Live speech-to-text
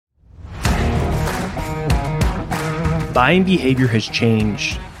Buying behavior has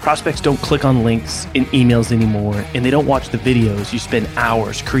changed. Prospects don't click on links in emails anymore, and they don't watch the videos you spend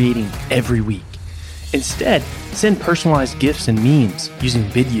hours creating every week. Instead, send personalized gifts and memes using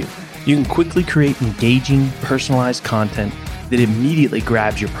Vidyou. You can quickly create engaging, personalized content that immediately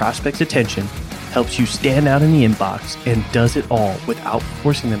grabs your prospect's attention, helps you stand out in the inbox, and does it all without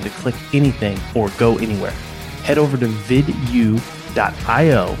forcing them to click anything or go anywhere. Head over to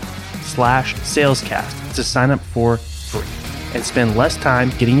vidyou.io/salescast to sign up for free and spend less time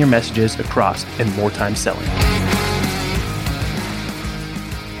getting your messages across and more time selling.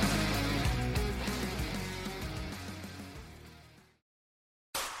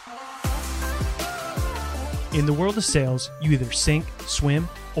 In the world of sales, you either sink, swim,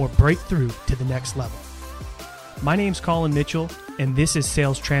 or break through to the next level. My name's Colin Mitchell, and this is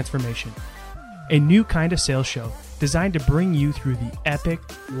Sales Transformation, a new kind of sales show designed to bring you through the epic,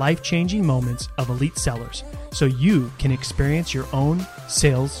 life-changing moments of elite sellers so you can experience your own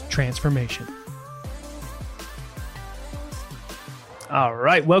sales transformation. All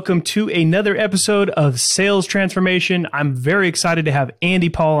right, welcome to another episode of Sales Transformation. I'm very excited to have Andy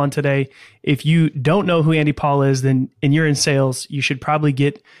Paul on today. If you don't know who Andy Paul is, then and you're in sales, you should probably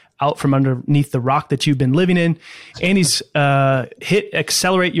get out from underneath the rock that you've been living in. Andy's hit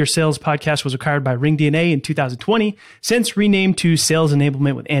Accelerate Your Sales podcast was acquired by RingDNA in 2020. Since renamed to Sales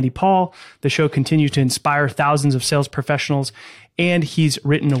Enablement with Andy Paul, the show continues to inspire thousands of sales professionals. And he's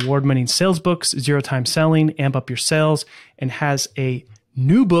written award-winning sales books, Zero Time Selling, Amp Up Your Sales, and has a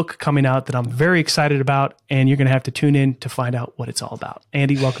new book coming out that I'm very excited about. And you're going to have to tune in to find out what it's all about.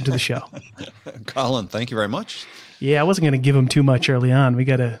 Andy, welcome to the show. Colin, thank you very much. Yeah, I wasn't going to give him too much early on. We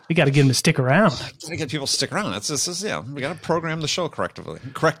gotta get him to stick around. Got to get people to stick around. We got to program the show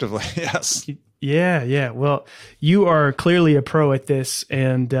correctively. Yes. Yeah. Well, you are clearly a pro at this,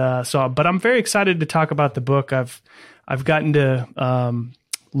 and but I'm very excited to talk about the book. I've gotten to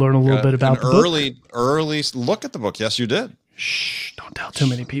learn a little bit about the book. Early look at the book. Yes, you did. Shh! Don't tell too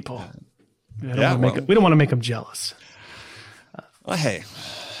many people. We don't want to make them jealous. Hey.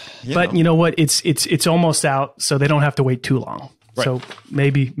 You know what? It's almost out, so they don't have to wait too long. Right. So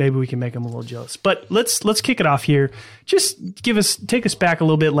maybe we can make them a little jealous. But let's kick it off here. Just take us back a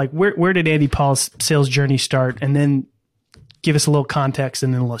little bit. Like where did Andy Paul's sales journey start? And then give us a little context,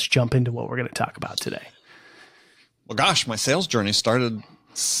 and then let's jump into what we're going to talk about today. Well, gosh, my sales journey started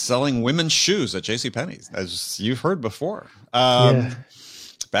selling women's shoes at JCPenney, as you've heard before.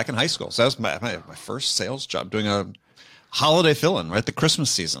 Back in high school. So that was my first sales job, doing a holiday fill-in, right? The Christmas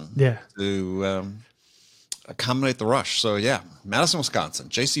season. Yeah. To accommodate the rush. So Madison, Wisconsin,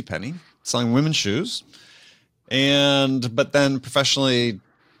 JCPenney, selling women's shoes. But then professionally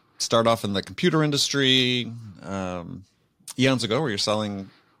start off in the computer industry, eons ago, where you're selling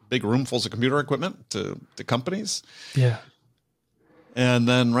big roomfuls of computer equipment to companies. Yeah. And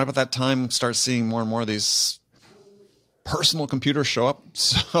then right about that time, start seeing more and more of these personal computers show up.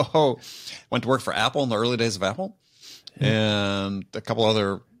 So went to work for Apple in the early days of Apple. And a couple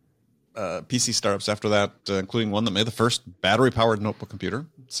other PC startups after that, including one that made the first battery-powered notebook computer.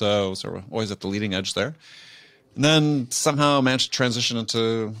 So we're always at the leading edge there. And then somehow managed to transition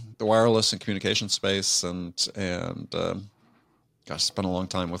into the wireless and communication space, and spent a long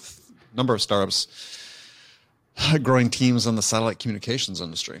time with a number of startups, growing teams in the satellite communications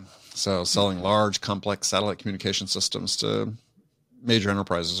industry. So selling large, complex satellite communication systems to major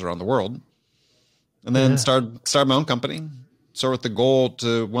enterprises around the world. And then started my own company. So with the goal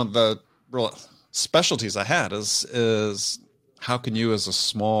to, one of the real specialties I had is how can you, as a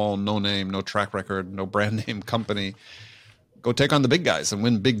small, no name, no track record, no brand name company, go take on the big guys and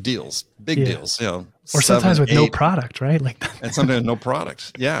win big deals, deals, or sometimes with no product, right? Like that. And sometimes no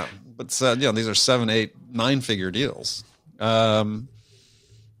product. Yeah. But these are 7, 8, 9-figure deals. And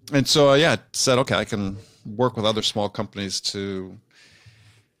so, I said, okay, I can work with other small companies to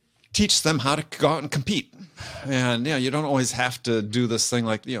teach them how to go out and compete. And you don't always have to do this thing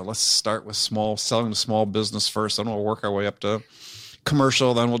like, let's start with selling to small business first, then we'll work our way up to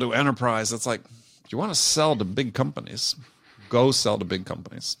commercial, then we'll do enterprise. It's like, if you want to sell to big companies, go sell to big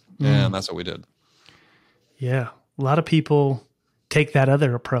companies. And that's what we did. Yeah. A lot of people take that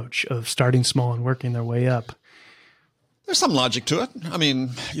other approach of starting small and working their way up. There's some logic to it. I mean,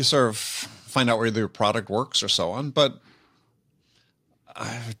 you sort of find out whether your product works or so on, but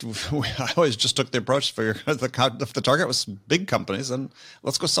I always just took the approach if the target was big companies, then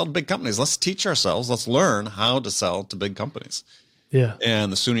let's go sell to big companies. Let's teach ourselves. Let's learn how to sell to big companies. Yeah. And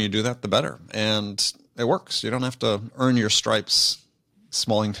the sooner you do that, the better. And it works. You don't have to earn your stripes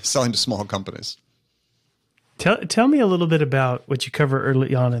selling to small companies. Tell me a little bit about what you cover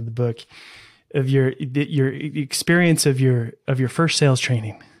early on in the book. your experience of your first sales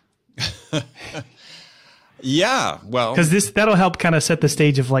training? Yeah, well, because that'll help kind of set the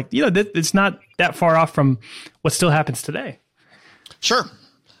stage of like, it's not that far off from what still happens today. Sure.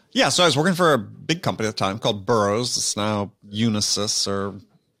 Yeah, so I was working for a big company at the time called Burroughs. It's now Unisys, or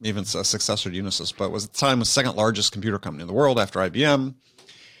even a successor to Unisys, but was at the time the second largest computer company in the world after IBM.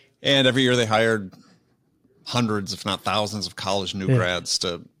 And every year they hired hundreds, if not thousands, of college new grads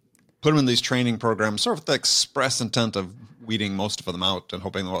to put them in these training programs, sort of with the express intent of weeding most of them out and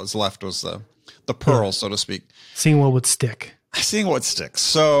hoping what was left was the pearl, so to speak. Seeing what would stick. Seeing what sticks.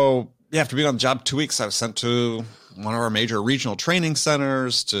 So after being on the job 2 weeks, I was sent to one of our major regional training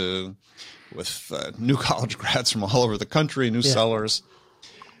centers with new college grads from all over the country, new sellers,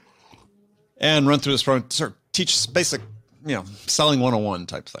 and run through this program, sort of teach basic, selling 101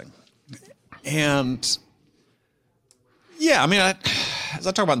 type thing. And yeah, I mean, as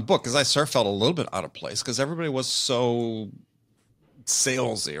I talk about in the book, because I sort of felt a little bit out of place because everybody was so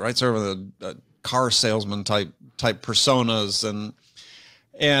salesy, right? Sort of a car salesman type personas, and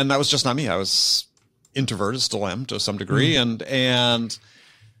that was just not me. I was introverted, still am to some degree, and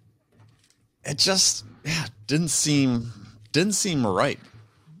it just didn't seem right.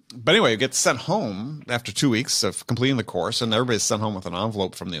 But anyway, you get sent home after 2 weeks of completing the course, and everybody's sent home with an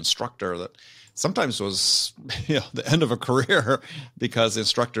envelope from the instructor that sometimes was the end of a career because the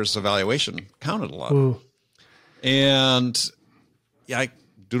instructor's evaluation counted a lot. Ooh. And I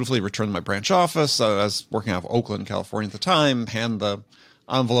dutifully returned to my branch office. I was working out of Oakland, California at the time, hand the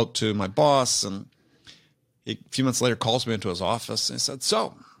envelope to my boss, and a few months later calls me into his office and he said,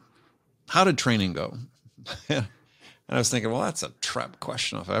 "So, how did training go?" And I was thinking, well, that's a trap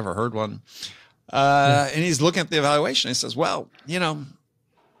question if I ever heard one. And he's looking at the evaluation. He says, "Well,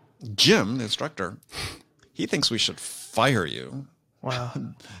 Jim, the instructor, he thinks we should fire you." Wow.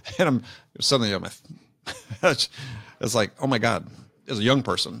 And suddenly it's like, oh my God, as a young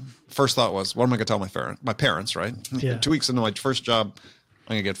person, first thought was, what am I going to tell my parents, right? Yeah. 2 weeks into my first job,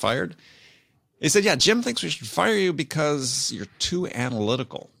 I'm going to get fired. He said, "Yeah, Jim thinks we should fire you because you're too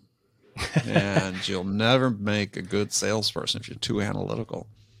analytical. And you'll never make a good salesperson if you're too analytical."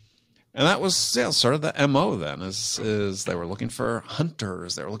 And that was sort of the MO then, is they were looking for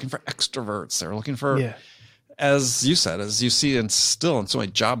hunters. They were looking for extroverts. They were looking for, as you said, as you see and still in so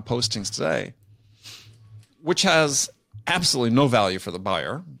many job postings today, which has absolutely no value for the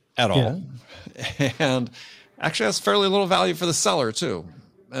buyer at all. And actually has fairly little value for the seller too.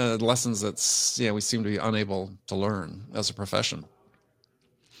 Lessons that we seem to be unable to learn as a profession.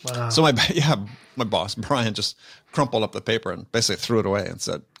 Wow. So my boss, Brian, just crumpled up the paper and basically threw it away and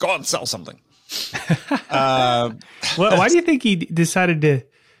said, "Go out and sell something." Well, why do you think he decided to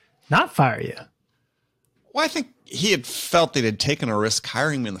not fire you? Well, I think he had felt that he had taken a risk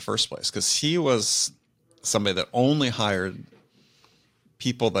hiring me in the first place because he was somebody that only hired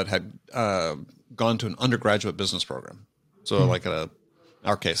people that had gone to an undergraduate business program. So like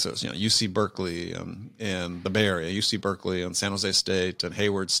our case is, UC Berkeley and the Bay Area, UC Berkeley and San Jose State and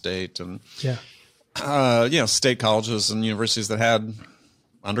Hayward State and state colleges and universities that had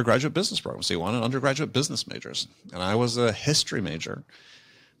undergraduate business programs. So he wanted undergraduate business majors, and I was a history major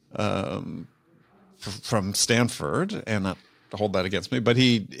from Stanford, and not to hold that against me, but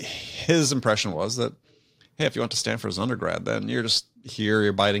his impression was that, hey, if you went to Stanford as an undergrad, then you're just here,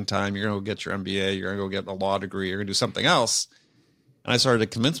 you're biding time, you're going to go get your MBA, you're going to go get a law degree, you're going to do something else. And I started to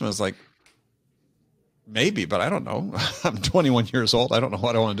convince him, I was like, maybe, but I don't know. I'm 21 years old. I don't know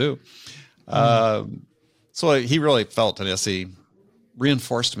what I want to do. So he really felt, and yes, he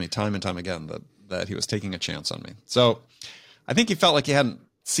reinforced me time and time again that he was taking a chance on me. So I think he felt like he hadn't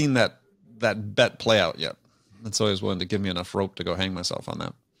seen that bet play out yet. And so he was willing to give me enough rope to go hang myself on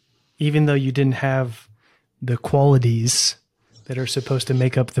that. Even though you didn't have the qualities that are supposed to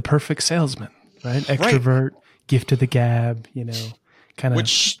make up the perfect salesman, right? Extrovert, gift of the gab, kind of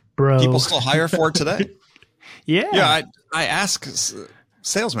which bro. People still hire for today. Yeah. I ask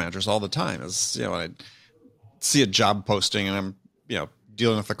sales managers all the time as, I see a job posting and I'm,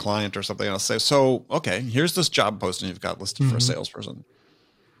 dealing with a client or something. I'll say, so, okay, here's this job posting you've got listed for a salesperson.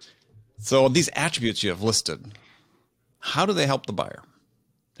 So these attributes you have listed, how do they help the buyer?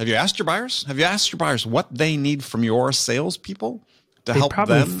 Have you asked your buyers? Have you asked your buyers what they need from your salespeople to help them?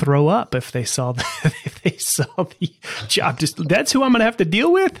 They'd probably throw up if they saw the job. That's who I'm going to have to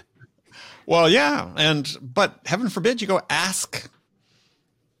deal with. Well, yeah, but heaven forbid you go ask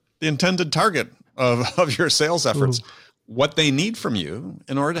the intended target of your sales efforts what they need from you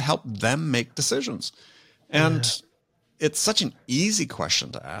in order to help them make decisions. And it's such an easy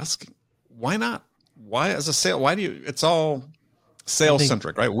question to ask. Why not? Why as a sale? Why do you? It's all sales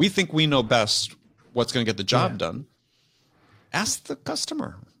centric, right? We think we know best what's going to get the job done. Ask the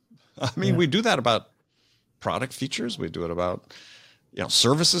customer. I mean, we do that about product features. We do it about,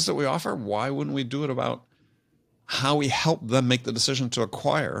 services that we offer. Why wouldn't we do it about how we help them make the decision to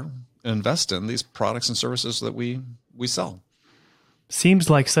acquire and invest in these products and services that we sell? Seems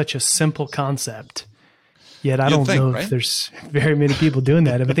like such a simple concept. Yet I don't know if there's very many people doing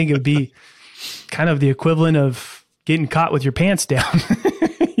that. I think it would be kind of the equivalent of getting caught with your pants down.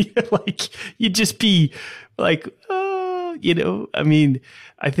 Like you'd just be like, I mean,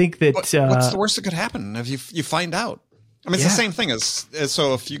 I think that what's the worst that could happen if you find out? I mean, it's the same thing as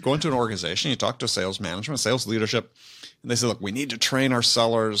so if you go into an organization, you talk to sales management, sales leadership, and they say, look, we need to train our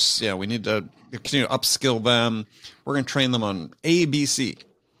sellers. Yeah, we need to continue to upskill them. We're going to train them on ABC.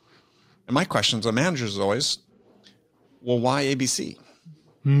 And my question to the manager is always, well, why ABC?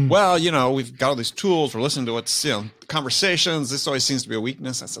 Well, we've got all these tools. We're listening to what's, conversations. This always seems to be a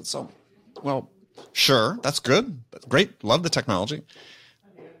weakness. I said, well, sure, that's good. That's great. Love the technology.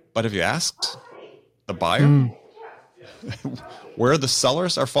 But have you asked the buyer where the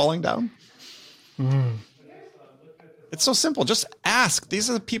sellers are falling down? It's so simple. Just ask. These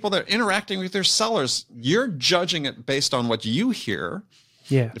are the people that are interacting with their sellers. You're judging it based on what you hear.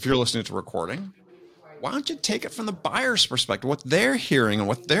 Yeah. If you're listening to a recording, why don't you take it from the buyer's perspective, what they're hearing and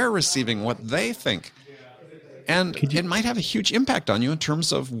what they're receiving, what they think? And it might have a huge impact on you in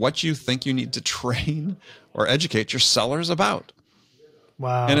terms of what you think you need to train or educate your sellers about.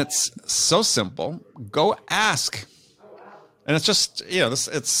 Wow. And it's so simple. Go ask. And it's just,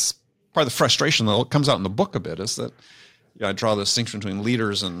 it's part of the frustration that comes out in the book a bit is that I draw the distinction between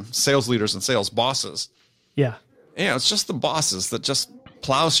leaders and sales bosses. Yeah. It's just the bosses that just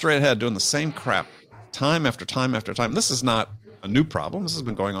plow straight ahead doing the same crap time after time after time. This is not a new problem. This has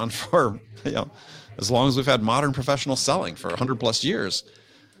been going on for, as long as we've had modern professional selling for 100 plus years.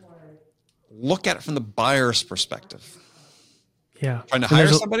 Look at it from the buyer's perspective. Yeah. Trying to hire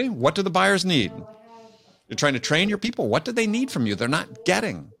somebody? What do the buyers need? You're trying to train your people? What do they need from you? They're not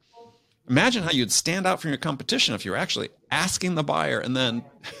getting. Imagine how you'd stand out from your competition if you're actually asking the buyer and then,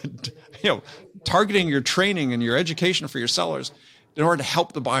 targeting your training and your education for your sellers in order to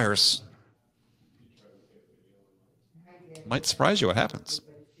help the buyers. Might surprise you what happens.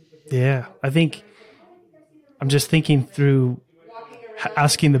 Yeah. I'm just thinking through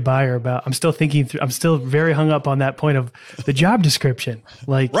asking the buyer about, I'm still very hung up on that point of the job description.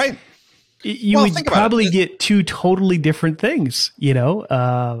 Like, right. You would probably get two totally different things,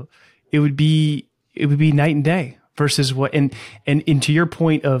 it would be night and day versus what, and to your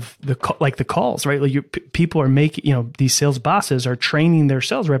point of the calls, right? Like people are making, these sales bosses are training their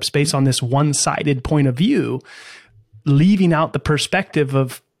sales reps based on this one-sided point of view, leaving out the perspective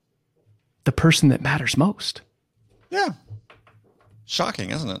of the person that matters most. Yeah.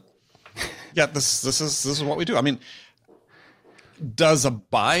 Shocking, isn't it? Yeah. This is what we do. I mean, does a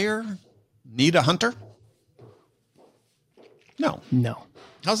buyer need a hunter? No.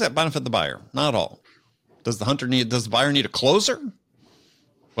 How does that benefit the buyer? Not at all. Does the buyer need a closer?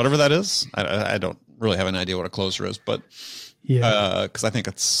 Whatever that is. I don't really have an idea what a closer is, but because I think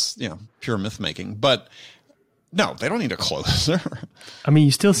it's, pure myth making, but no, they don't need a closer. I mean,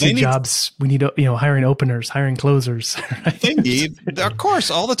 you still see jobs. We need, hiring openers, hiring closers. Right? They need, of course,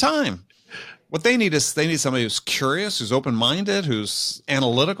 all the time. What they need is somebody who's curious, who's open-minded, who's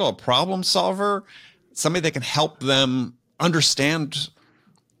analytical, a problem solver, somebody that can help them understand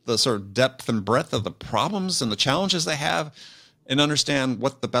the sort of depth and breadth of the problems and the challenges they have and understand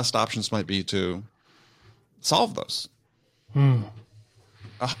what the best options might be to solve those.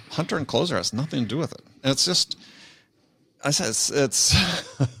 A hunter and closer has nothing to do with it. And it's just, I said, it's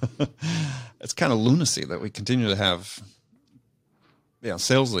it's kind of lunacy that we continue to have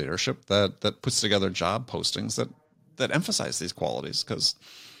sales leadership that puts together job postings that emphasize these qualities, because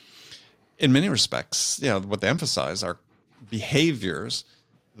in many respects, what they emphasize are behaviors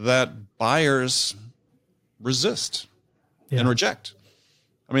that buyers resist and reject.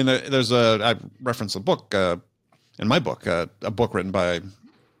 I mean, I reference a book in my book, a book written by a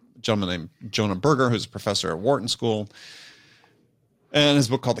gentleman named Jonah Berger, who's a professor at Wharton School. And his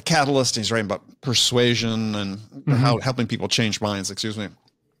book called The Catalyst, he's writing about persuasion and how helping people change minds,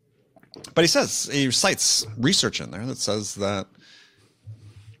 But he cites research in there that says that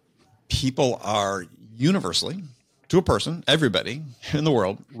people are universally, to a person, everybody in the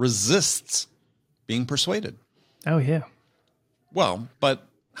world resists being persuaded. Oh, yeah. Well, but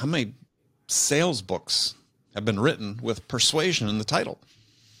how many sales books have been written with persuasion in the title?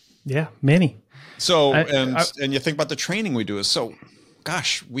 Yeah, many. So, and you think about the training we do is so,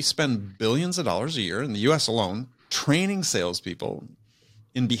 gosh, we spend billions of dollars a year in the U.S. alone training salespeople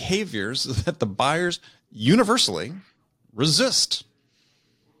in behaviors that the buyers universally resist.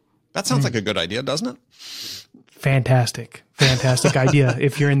 That sounds like a good idea, doesn't it? Fantastic idea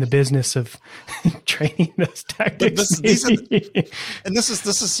if you're in the business of training those tactics. This is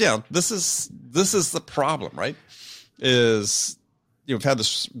the problem, right? Is we've had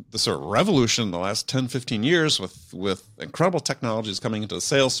this sort of revolution in the last 10, 15 years with incredible technologies coming into the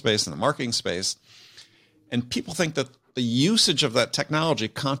sales space and the marketing space. And people think that the usage of that technology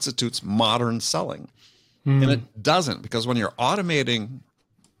constitutes modern selling. And it doesn't, because when you're automating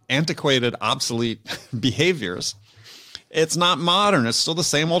antiquated, obsolete behaviors, it's not modern. It's still the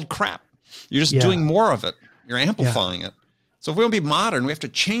same old crap. You're just doing more of it. You're amplifying it. So if we want to be modern, we have to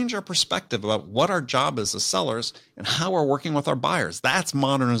change our perspective about what our job is as sellers and how we're working with our buyers. That's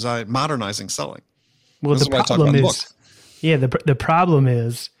modernizing selling. Well, the problem is, the problem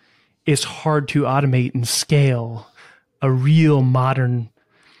is it's hard to automate and scale a real modern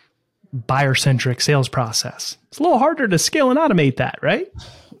buyer-centric sales process. It's a little harder to scale and automate that, right?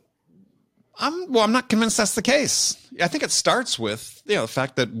 I'm not convinced that's the case. I think it starts with the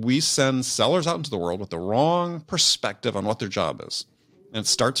fact that we send sellers out into the world with the wrong perspective on what their job is. And it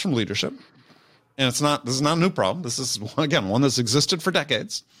starts from leadership. And this is not a new problem. This is, again, one that's existed for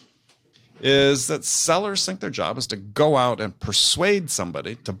decades, is that sellers think their job is to go out and persuade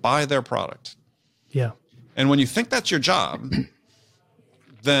somebody to buy their product. Yeah. And when you think that's your job,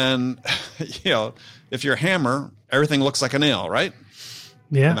 then, if you're a hammer, everything looks like a nail, right?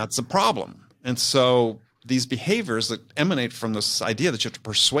 Yeah. And that's a problem. And so these behaviors that emanate from this idea that you have to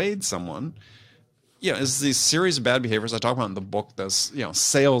persuade someone, is these series of bad behaviors I talk about in the book that's,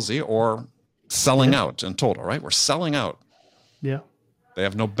 salesy or selling out in total, right? We're selling out. Yeah. They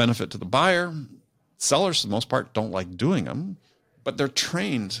have no benefit to the buyer. Sellers, for the most part, don't like doing them, but they're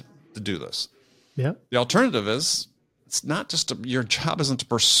trained to do this. Yeah. The alternative is, it's not just your job isn't to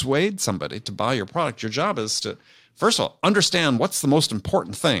persuade somebody to buy your product. Your job is to, first of all, understand what's the most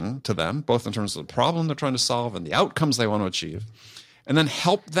important thing to them, both in terms of the problem they're trying to solve and the outcomes they want to achieve, and then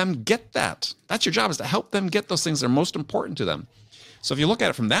help them get that. That's your job, is to help them get those things that are most important to them. So if you look at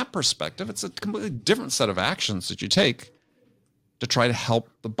it from that perspective, it's a completely different set of actions that you take to try to help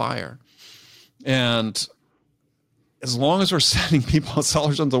the buyer. And as long as we're sending people,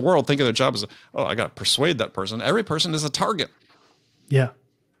 sellers into the world, thinking their job is, I got to persuade that person. Every person is a target. Yeah.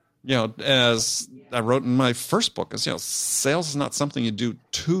 As I wrote in my first book, is, sales is not something you do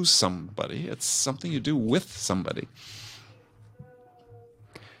to somebody. It's something you do with somebody.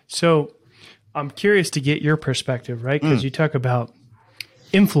 So I'm curious to get your perspective, right? Because you talk about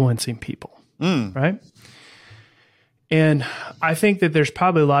influencing people, right? And I think that there's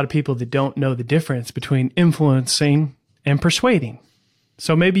probably a lot of people that don't know the difference between influencing and persuading.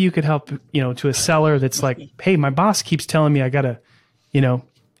 So maybe you could help, to a seller that's like, hey, my boss keeps telling me I got to,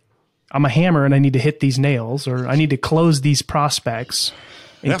 I'm a hammer and I need to hit these nails, or I need to close these prospects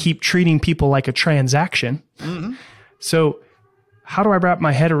and keep treating people like a transaction. Mm-hmm. So how do I wrap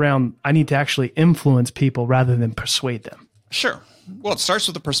my head around I need to actually influence people rather than persuade them? Sure. Well, it starts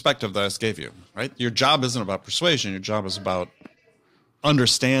with the perspective that I just gave you, right? Your job isn't about persuasion. Your job is about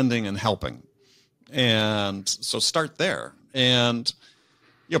understanding and helping. And so start there. And,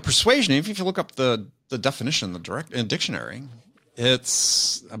 persuasion, even if you look up the definition in dictionary,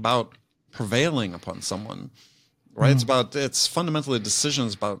 it's about prevailing upon someone, right? It's fundamentally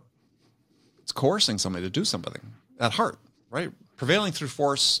decisions about, it's coercing somebody to do something at heart, right? Prevailing through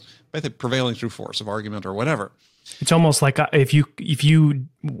force of argument or whatever. It's almost like if you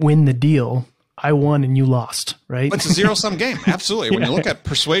win the deal, I won and you lost, right? It's a zero-sum game. Absolutely. When you look at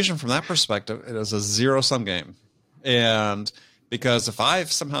persuasion from that perspective, it is a zero-sum game. And because if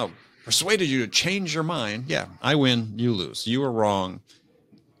I've somehow persuaded you to change your mind, I win, you lose. You were wrong.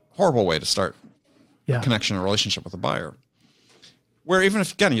 Horrible way to start a connection or relationship with a buyer. Where even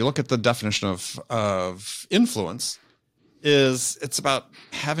if, again, you look at the definition of influence, it's about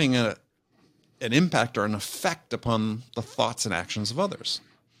having an impact or an effect upon the thoughts and actions of others.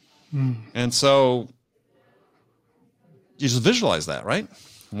 And so you just visualize that, right?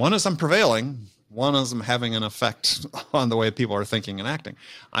 One is I'm prevailing. One is I'm having an effect on the way people are thinking and acting.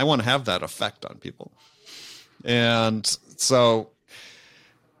 I want to have that effect on people. And so,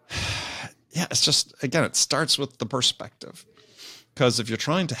 it's just, again, it starts with the perspective. Because if you're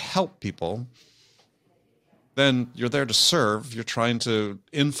trying to help people, then you're there to serve. You're trying to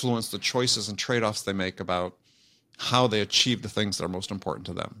influence the choices and trade-offs they make about how they achieve the things that are most important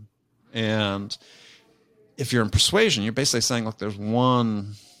to them. And if you're in persuasion, you're basically saying, look, there's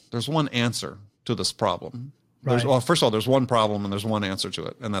one answer to this problem. Right. First of all, there's one problem and there's one answer to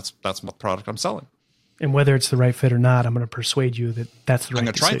it, and that's what product I'm selling. And whether it's the right fit or not, I'm going to persuade you that that's the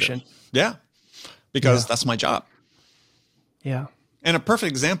right decision. Yeah. Because that's my job. Yeah. And a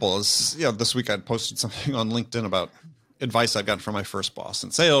perfect example is, this week I'd posted something on LinkedIn about advice I've gotten from my first boss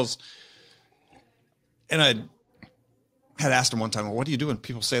in sales. And I had asked him one time, well, what do you do when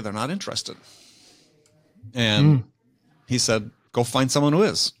people say they're not interested? And he said, go find someone who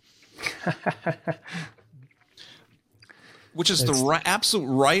is. Which is the absolute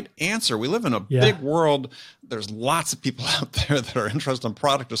right answer. We live in a big world. There's lots of people out there that are interested in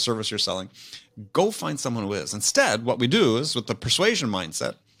product or service you're selling. Go find someone who is. Instead, what we do is, with the persuasion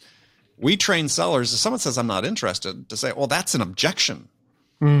mindset, we train sellers. If someone says, I'm not interested, to say, well, that's an objection.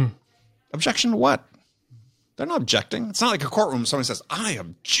 Objection to what? They're not objecting. It's not like a courtroom. Somebody says, I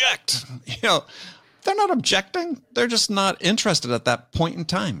object. They're not objecting. They're just not interested at that point in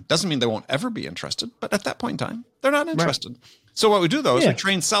time. Doesn't mean they won't ever be interested, but at that point in time, they're not interested. Right. So what we do, though, is we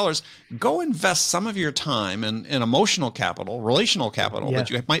train sellers, go invest some of your time in emotional capital, relational capital that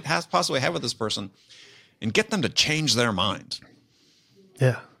you might possibly have with this person, and get them to change their mind.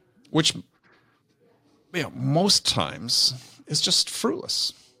 Yeah. Which, most times is just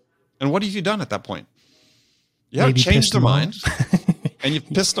fruitless. And what have you done at that point? You haven't changed their mind, and you've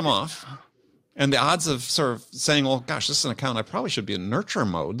pissed them off. And the odds of sort of saying, well, gosh, this is an account I probably should be in nurture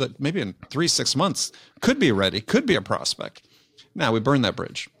mode that maybe in 3-6 months could be ready, could be a prospect. Now we burn that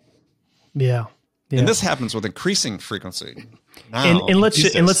bridge. Yeah. And this happens with increasing frequency. Now, and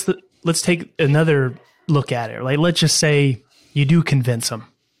let's take another look at it. Like, let's just say you do convince them,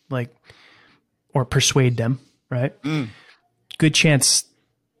 or persuade them, right? Good chance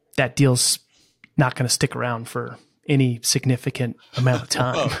that deal's not going to stick around for any significant amount of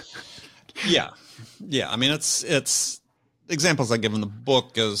time. Yeah. I mean, it's examples I give in the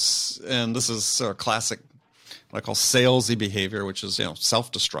book and this is sort of classic, what I call salesy behavior, which is,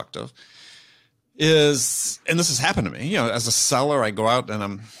 self-destructive, and this has happened to me, as a seller, I go out and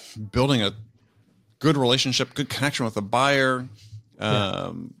I'm building a good relationship, good connection with the buyer,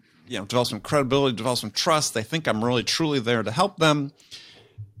 develop some credibility, develop some trust. They think I'm really, truly there to help them.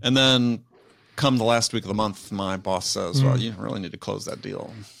 And then come the last week of the month, my boss says, well, you really need to close that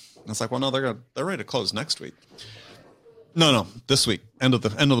deal. And it's like, well, no, they're ready to close next week. No, this week, end of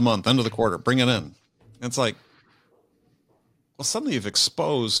the month, end of the quarter, bring it in. And it's like, well, suddenly you've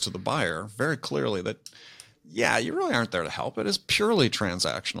exposed to the buyer very clearly that, you really aren't there to help. It is purely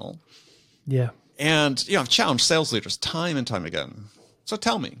transactional. Yeah. And, I've challenged sales leaders time and time again. So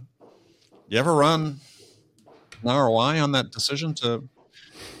tell me, you ever run an ROI on that decision to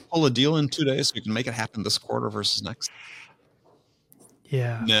pull a deal in 2 days so you can make it happen this quarter versus next?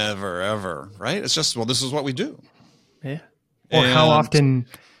 Yeah. Never, ever. Right? It's just, well, this is what we do. Yeah. Or how often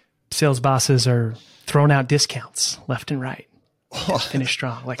sales bosses are throwing out discounts left and right. Finish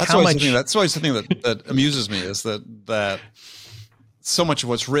strong. Like, that's how much? That's always something that amuses me is that so much of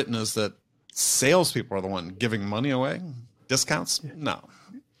what's written is that salespeople are the one giving money away. Discounts? Yeah. No.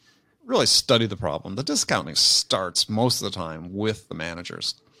 Really study the problem. The discounting starts most of the time with the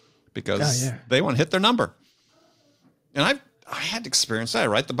managers because they want to hit their number. And I had experience that. I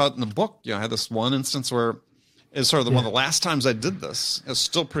write about in the book. I had this one instance where it's sort of one of the last times I did this. It was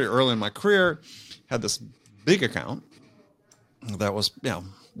still pretty early in my career. Had this big account that was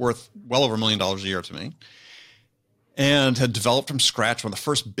worth well over $1 million a year to me, and had developed from scratch one of the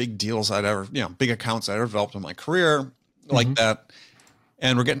first big deals I'd ever, big accounts I'd ever developed in my career like that.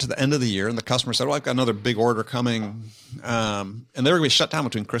 And we're getting to the end of the year, and the customer said, well, I've got another big order coming. And they were going to be shut down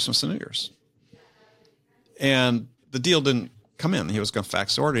between Christmas and New Year's. And the deal didn't come in. He was going to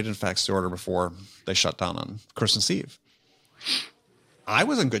fax the order. He didn't fax the order before they shut down on Christmas Eve. I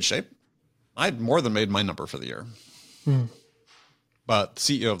was in good shape. I'd more than made my number for the year. But the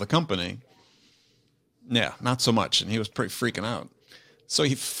CEO of the company, not so much. And he was pretty freaking out. So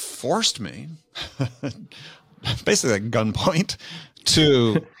he forced me, basically at gunpoint,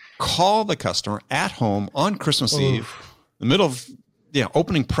 to call the customer at home on Christmas Eve, in the middle of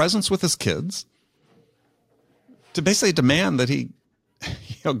opening presents with his kids, to basically demand that he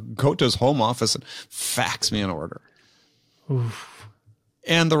go to his home office and fax me an order.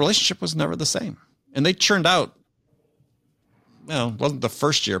 And the relationship was never the same. And they churned out, it wasn't the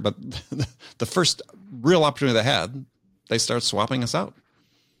first year, but the first real opportunity they had, they started swapping us out.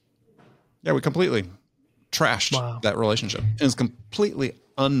 Yeah, we completely trashed that relationship. And it's completely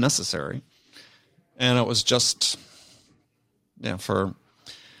unnecessary. And it was just, for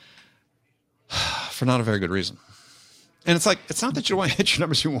not a very good reason. And it's like, it's not that you don't want to hit your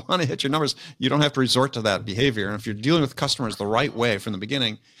numbers. You want to hit your numbers. You don't have to resort to that behavior. And if you're dealing with customers the right way from the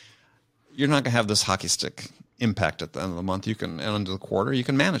beginning, you're not going to have this hockey stick impact at the end of the month. You can, and end of the quarter, you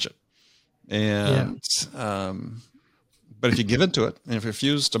can manage it. And, but if you give into it and if you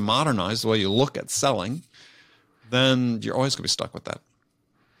refuse to modernize the way you look at selling, then you're always going to be stuck with that.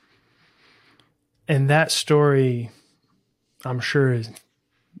 And that story, I'm sure, is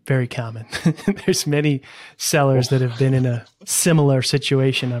very common. There's many sellers that have been in a similar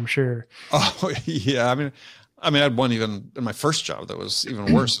situation, I'm sure. Oh, yeah. I mean, I had one even in my first job that was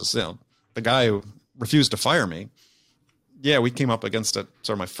even worse. Is, the guy who refused to fire me. Yeah, we came up against it.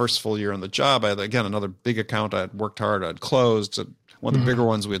 Sort of my first full year on the job. I had, again, another big account. I had worked hard. I'd closed. One of the bigger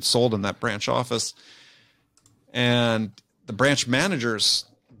ones we had sold in that branch office. And the branch manager's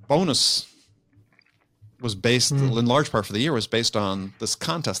bonus was based, in large part for the year, was based on this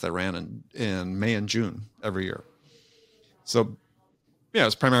contest that ran in May and June every year. So, yeah, it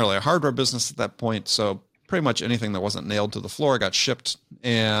was primarily a hardware business at that point. So pretty much anything that wasn't nailed to the floor got shipped.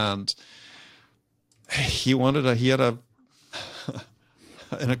 And he had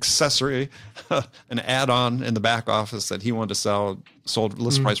an accessory, an add-on in the back office that he wanted to sell, sold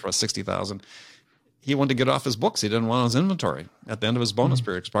list price for $60,000. He wanted to get off his books. He didn't want his inventory at the end of his bonus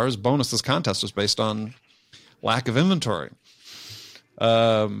period. Expire his bonus, this contest was based on lack of inventory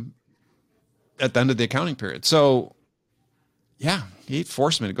at the end of the accounting period. So, yeah, he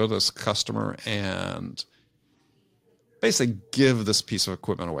forced me to go to this customer and basically give this piece of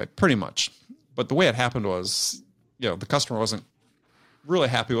equipment away, pretty much. But the way it happened was, the customer wasn't really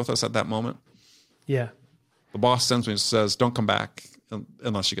happy with us at that moment. Yeah. The boss sends me and says, "Don't come back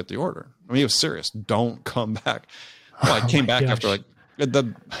unless you get the order." I mean, he was serious. Don't come back. Well, I came back after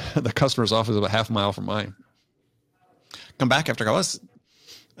the customer's office is about half a mile from mine. Come back after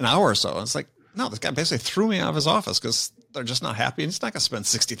an hour or so. And it's like, no, this guy basically threw me out of his office because they're just not happy. And he's not going to spend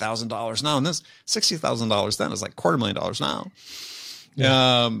 $60,000 now. And this $60,000 then is like $250,000 now.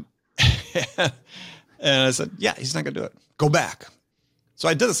 Yeah. And I said, yeah, he's not going to do it. Go back. So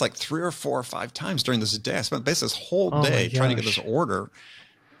I did this like 3 or 4 or 5 times during this day. I spent basically this whole day trying to get this order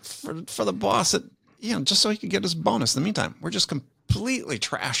for the boss that, just so he could get his bonus. In the meantime, we're just completely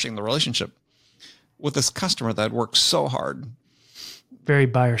trashing the relationship with this customer that worked so hard. Very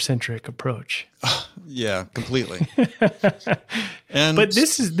buyer-centric approach. Yeah, completely. But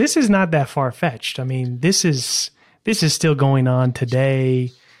this is not that far-fetched. I mean, this is still going on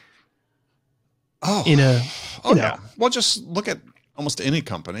today. Yeah. Well, just look at almost any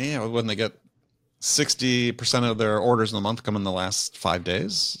company when they get 60% of their orders in the month come in the last 5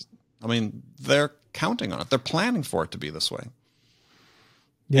 days. I mean, they're counting on it. They're planning for it to be this way.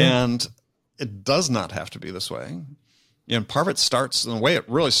 Yeah. And it does not have to be this way. And part of it starts, and the way it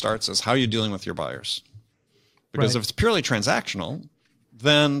really starts is how you're dealing with your buyers. Because if it's purely transactional,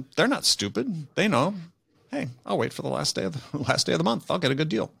 then they're not stupid. They know, hey, I'll wait for the last day of the month. I'll get a good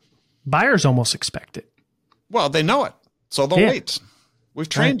deal. Buyers almost expect it. Well, they know it, so they'll wait. We've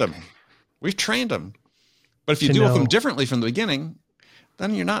trained them. We've trained them. But if you deal with them differently from the beginning,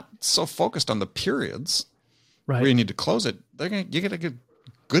 then you're not so focused on the periods where you need to close it. You get a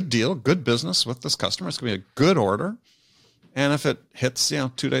good deal, good business with this customer. It's going to be a good order. And if it hits, 2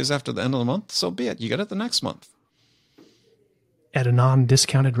 days after the end of the month, so be it. You get it the next month. At a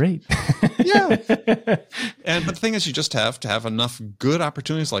non-discounted rate. Yeah. But the thing is, you just have to have enough good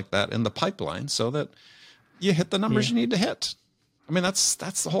opportunities like that in the pipeline so that you hit the numbers you need to hit. I mean, that's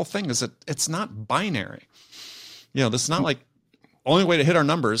the whole thing, is that it's not binary. This is not like only way to hit our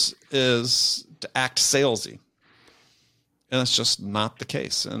numbers is to act salesy. And that's just not the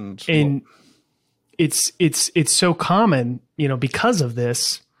case. And it's so common, because of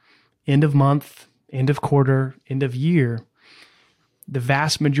this end of month, end of quarter, end of year, the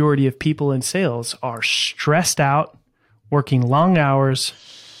vast majority of people in sales are stressed out, working long hours,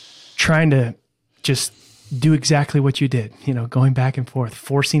 trying to just do exactly what you did, going back and forth,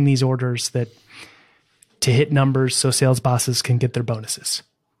 forcing these orders to hit numbers so sales bosses can get their bonuses.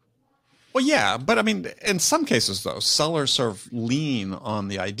 Well, yeah, but I mean, in some cases, though, sellers sort of lean on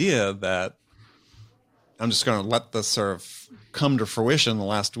the idea that I'm just going to let this sort of come to fruition the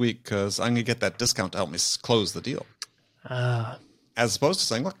last week because I'm going to get that discount to help me close the deal. As opposed to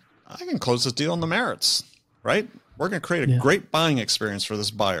saying, look, I can close this deal on the merits, right? We're going to create a great buying experience for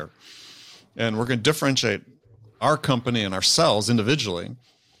this buyer. And we're going to differentiate our company and ourselves individually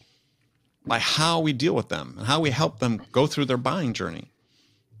by how we deal with them and how we help them go through their buying journey.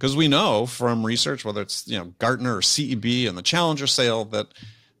 Because we know from research, whether it's Gartner or CEB and the Challenger sale, that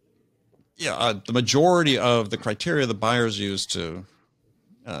the majority of the criteria the buyers use to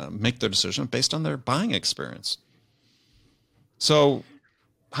make their decision based on their buying experience. So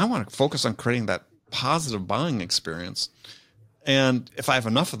I want to focus on creating that positive buying experience. And if I have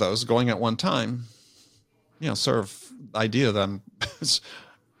enough of those going at one time, sort of the idea that I'm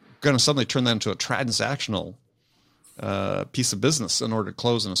going to suddenly turn that into a transactional piece of business in order to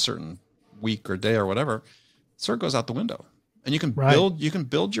close in a certain week or day or whatever, sort of goes out the window. And you can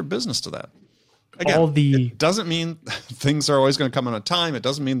build your business to that. Again, it doesn't mean things are always going to come on a time. It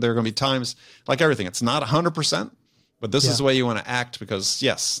doesn't mean there are going to be times like everything. It's not 100%, but this is the way you want to act, because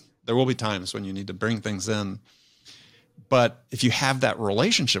yes, there will be times when you need to bring things in. But if you have that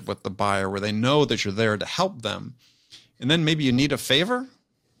relationship with the buyer where they know that you're there to help them, and then maybe you need a favor,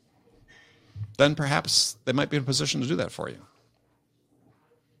 then perhaps they might be in a position to do that for you.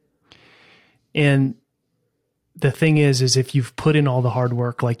 And the thing is if you've put in all the hard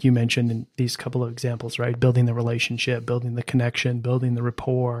work, like you mentioned in these couple of examples, right? Building the relationship, building the connection, building the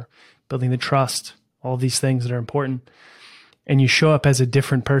rapport, building the trust, all these things that are important. And you show up as a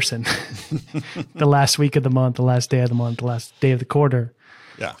different person the last week of the month, the last day of the month, the last day of the quarter.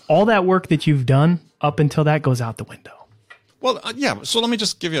 Yeah. All that work that you've done up until that goes out the window. Well, yeah. So let me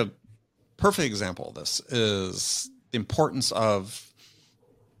just give you a perfect example of this, is the importance of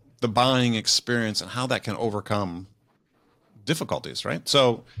the buying experience and how that can overcome difficulties, right?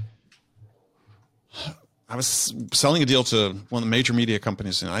 So I was selling a deal to one of the major media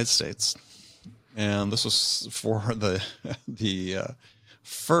companies in the United States, and this was for the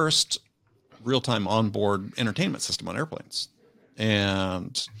first real-time onboard entertainment system on airplanes,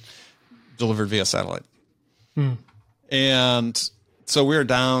 and delivered via satellite. And so we were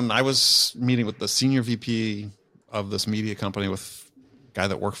down. I was meeting with the senior VP of this media company with a guy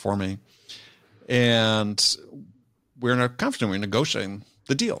that worked for me, and we're in a conference room. We're negotiating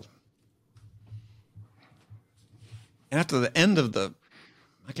the deal. And after the end of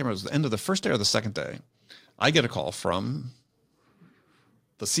I can't remember, it was the end of the first day or the second day, I get a call from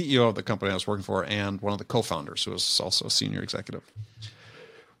the CEO of the company I was working for and one of the co-founders, who was also a senior executive.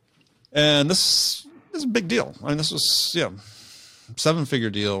 And this is a big deal. I mean, this was, 7-figure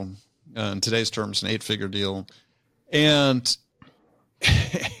deal. In today's terms, an 8-figure deal. And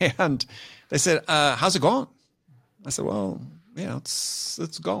they said, how's it going? I said, well, yeah,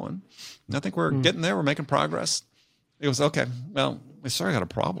 it's going. And I think we're getting there. We're making progress. He goes, okay, well, we sort of got a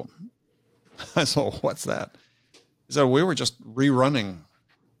problem. I said, well, what's that? He said, we were just rerunning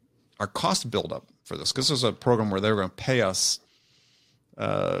our cost buildup for this, because this was a program where they were going to pay us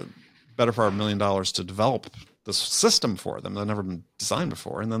better part of $1 million to develop this system for them that had never been designed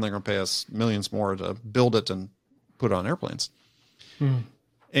before. And then they're going to pay us millions more to build it and put it on airplanes.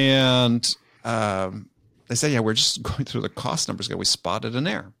 And they said, yeah, we're just going through the cost numbers. We spotted an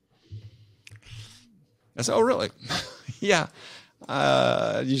error. I said, oh, really? Yeah.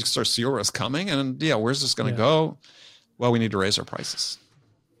 You sort of see where it's coming, and where's this going to go? Well, we need to raise our prices.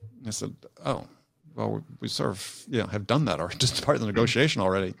 I said, oh, well, we sort of, have done that already, just part of the negotiation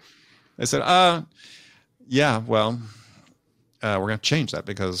already. They said, yeah, well, we're going to change that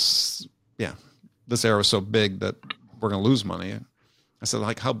because, this error is so big that we're going to lose money. I said,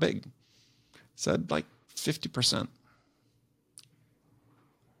 like, how big? He said, like 50%.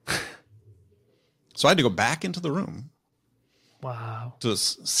 So I had to go back into the room. Wow. To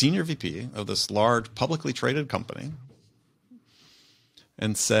this senior VP of this large publicly traded company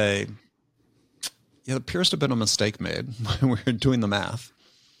and say, there appears to have been a mistake made when we were doing the math,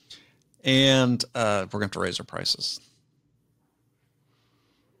 and we're going to have to raise our prices.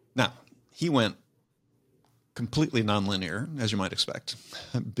 Now, he went completely nonlinear, as you might expect,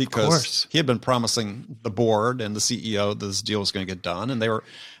 because he had been promising the board and the CEO this deal was going to get done, and they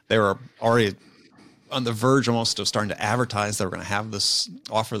were already on the verge almost of starting to advertise they were going to have this,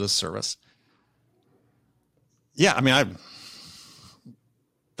 offer this service. Yeah, I mean, I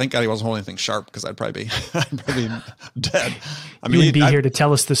thank God he wasn't holding anything sharp, because I'd probably be dead. I mean, you would be here to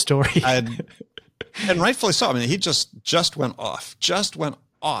tell us the story. And rightfully so. I mean, he just went off,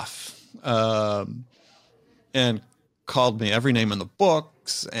 and called me every name in the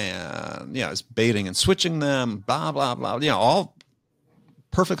books, and is baiting and switching them, blah blah blah. All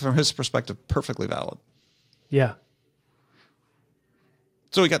perfect from his perspective, perfectly valid. Yeah.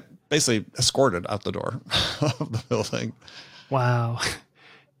 So he got basically escorted out the door of the building. Wow.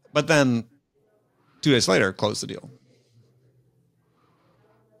 But then 2 days later, closed the deal.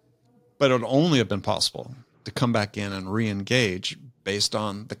 But it would only have been possible to come back in and re-engage based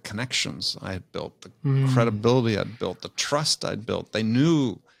on the connections I had built, the credibility I'd built, the trust I'd built. They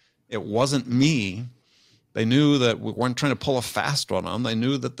knew it wasn't me. They knew that we weren't trying to pull a fast one on them. They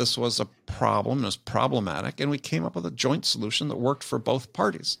knew that this was a problem, it was problematic, and we came up with a joint solution that worked for both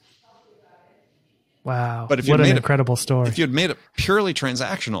parties. Wow. But what an incredible story. If you had made it purely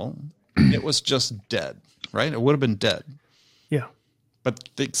transactional, it was just dead, right? It would have been dead. Yeah. But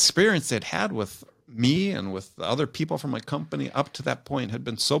the experience they'd had with me and with the other people from my company up to that point had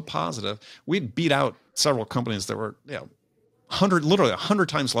been so positive. We'd beat out several companies that were, literally 100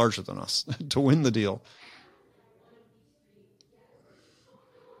 times larger than us to win the deal.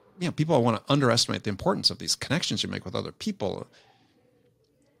 People want to underestimate the importance of these connections you make with other people.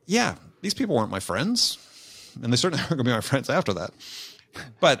 Yeah, these people weren't my friends, and they certainly aren't going to be my friends after that.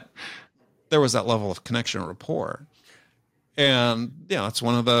 But there was that level of connection and rapport. And, it's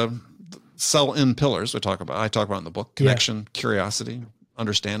one of the sell-in pillars I talk about in the book: connection, curiosity,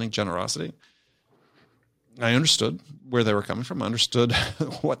 understanding, generosity. I understood where they were coming from. I understood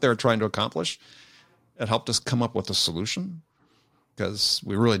what they were trying to accomplish. It helped us come up with a solution because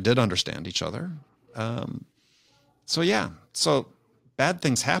we really did understand each other. So bad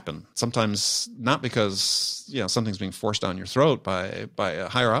things happen sometimes, not because, something's being forced down your throat by a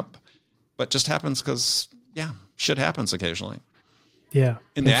higher up, but just happens because, shit happens occasionally. Yeah.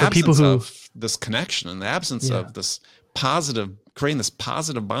 In the absence of this connection, in the absence of this creating this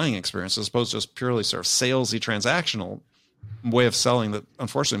positive buying experience, as opposed to just purely sort of salesy transactional way of selling that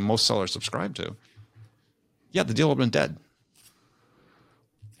unfortunately most sellers subscribe to, the deal would have been dead.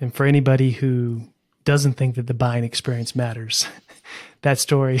 And for anybody who doesn't think that the buying experience matters, that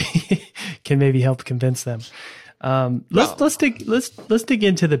story can maybe help convince them. Let's dig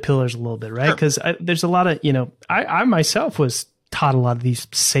into the pillars a little bit, right? Because there's a lot of, I myself was taught a lot of these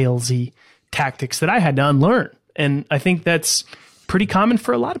salesy tactics that I had to unlearn. And I think that's pretty common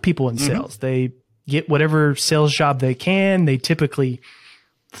for a lot of people in sales. They get whatever sales job they can. They typically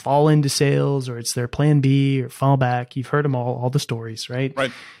fall into sales, or it's their plan B or fallback. You've heard them all the stories, right?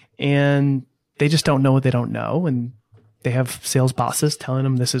 Right. And they just don't know what they don't know. And they have sales bosses telling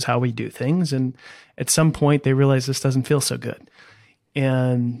them this is how we do things. And at some point they realize this doesn't feel so good.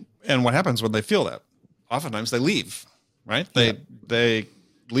 And what happens when they feel that? Oftentimes they leave, right? They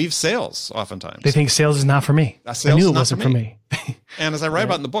leave sales oftentimes. They think sales is not for me. I knew it wasn't for me. And as I write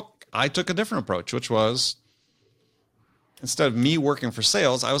about in the book, I took a different approach, which was, instead of me working for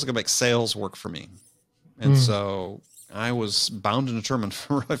sales, I was going to make sales work for me. And so I was bound and determined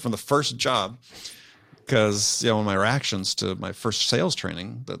from the first job, because, one of my reactions to my first sales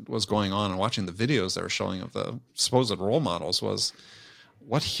training that was going on and watching the videos they were showing of the supposed role models was,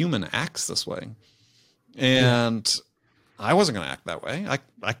 what human acts this way? And I wasn't going to act that way.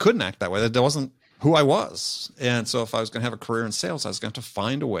 I couldn't act that way. That wasn't who I was. And so if I was going to have a career in sales, I was going to have to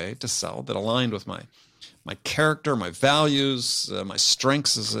find a way to sell that aligned with my character, my values, my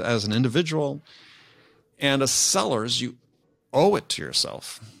strengths as an individual. And as sellers, you owe it to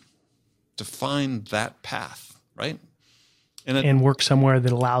yourself to find that path, right? And work somewhere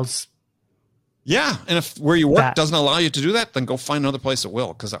that allows. Yeah. And if where you work doesn't allow you to do that, then go find another place that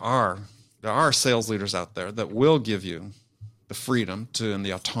will, because there are sales leaders out there that will give you the freedom and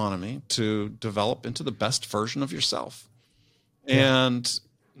the autonomy to develop into the best version of yourself. Yeah. And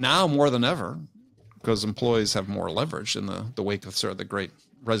now more than ever, because employees have more leverage in the wake of sort of the great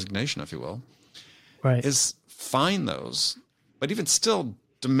resignation, if you will, right, is find those, but even still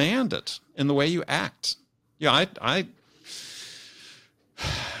demand it in the way you act.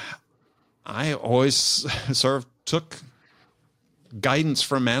 I always sort of took guidance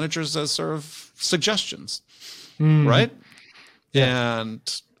from managers as sort of suggestions, right? Yeah.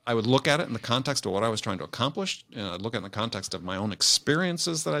 And I would look at it in the context of what I was trying to accomplish, and I'd look at it in the context of my own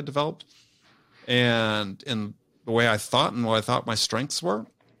experiences that I developed, and in the way I thought and what I thought my strengths were.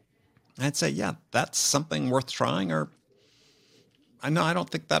 I'd say, yeah, that's something worth trying, or I don't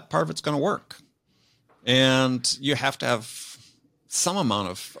think that part of it's going to work. And you have to have some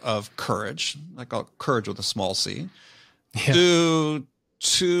amount of courage, I call it courage with a small c, to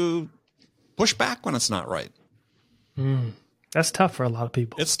push back when it's not right. That's tough for a lot of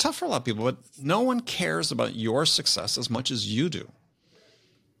people. It's tough for a lot of people, but no one cares about your success as much as you do,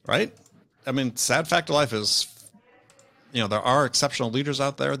 right? I mean, sad fact of life is, there are exceptional leaders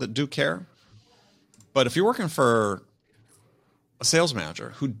out there that do care. But if you're working for a sales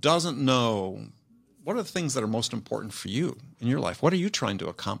manager who doesn't know what are the things that are most important for you in your life, what are you trying to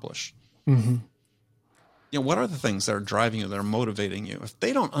accomplish? What are the things that are driving you, that are motivating you? If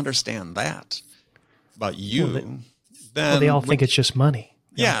they don't understand that about you, then they all think it's just money.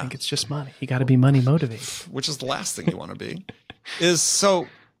 They all think it's just money. You got to be money motivated, which is the last thing you want to be. So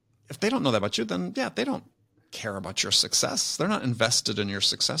if they don't know that about you, then they don't care about your success. They're not invested in your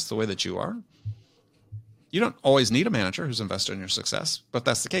success the way that you are. You don't always need a manager who's invested in your success, but if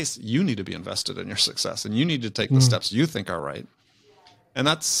that's the case, you need to be invested in your success, and you need to take the steps you think are right. And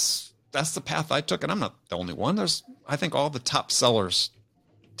that's the path I took, and I'm not the only one. I think all the top sellers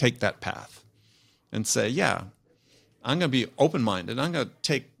take that path and say, I'm going to be open-minded. I'm going to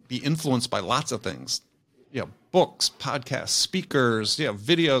take be influenced by lots of things, books, podcasts, speakers,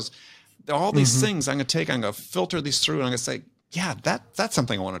 videos, all these things I'm going to filter these through, and I'm going to say, yeah, that's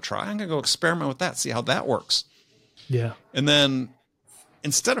something I want to try. I'm going to go experiment with that, see how that works. Yeah. And then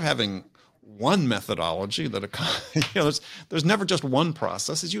instead of having one methodology there's never just one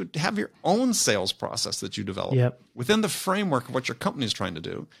process, is you have your own sales process that you develop within the framework of what your company is trying to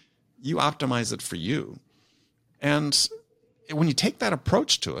do. You optimize it for you. And when you take that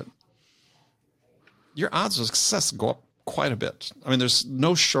approach to it, your odds of success go up quite a bit. I mean, there's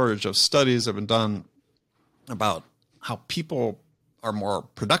no shortage of studies that have been done about how people are more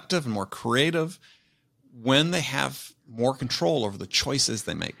productive and more creative when they have more control over the choices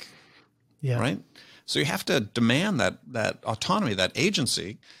they make. Yeah. Right. So you have to demand that autonomy, that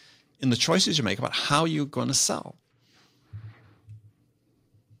agency in the choices you make about how you're going to sell.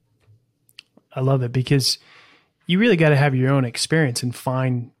 I love it, because you really got to have your own experience and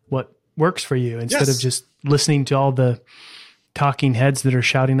find what works for you instead of just listening to all the talking heads that are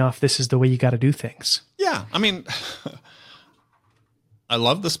shouting off, this is the way you got to do things. Yeah. I mean, I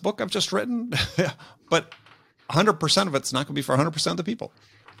love this book I've just written, but 100% of it's not going to be for 100% of the people.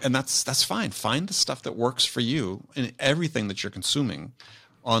 And that's fine. Find the stuff that works for you in everything that you're consuming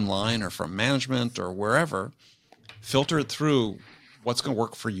online or from management or wherever. Filter it through what's going to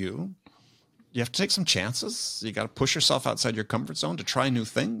work for you. You have to take some chances. You got to push yourself outside your comfort zone to try new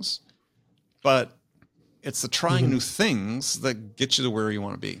things. But it's the trying new things that get you to where you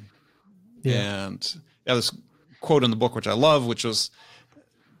want to be. Yeah. And this quote in the book, which I love, which was,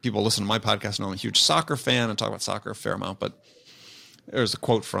 people listen to my podcast know I'm a huge soccer fan and talk about soccer a fair amount, but there's a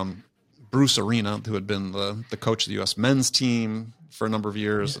quote from Bruce Arena, who had been the coach of the U.S. men's team for a number of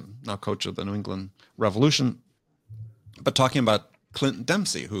years and now coach of the New England Revolution, but talking about Clint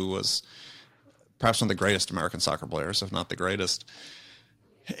Dempsey, who was perhaps one of the greatest American soccer players, if not the greatest,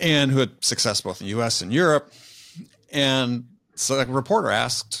 and who had success both in the U.S. and Europe. And so a reporter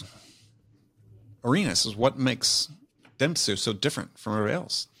asked Arena, says, what makes Dempsey so different from everybody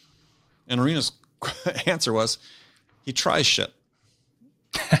else? And Arena's answer was, he tries shit.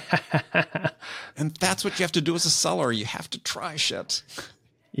 And that's what you have to do as a seller. You have to try shit.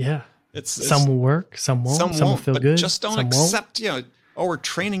 Yeah. Some will work, some won't. Some will feel but good. Just don't accept, we're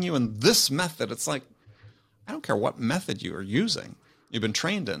training you in this method. It's like, I don't care what method you are using, you've been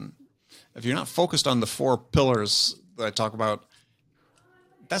trained in. If you're not focused on the 4 pillars that I talk about,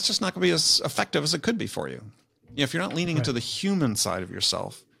 that's just not going to be as effective as it could be for you. If you're not leaning into the human side of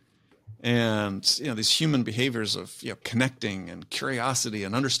yourself and, these human behaviors of, connecting and curiosity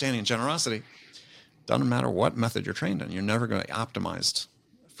and understanding and generosity, doesn't matter what method you're trained in, you're never going to be optimized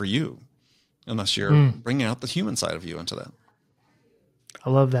for you unless you're bringing out the human side of you into that. I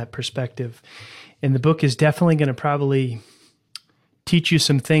love that perspective. And the book is definitely going to probably teach you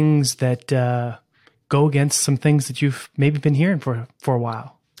some things that go against some things that you've maybe been hearing for a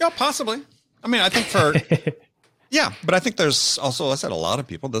while. Yeah, possibly. I mean, I think yeah, but I think there's also, I said, a lot of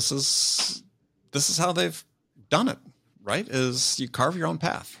people, this is how they've done it, right? Is you carve your own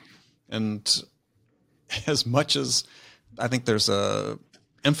path. And as much as I think there's an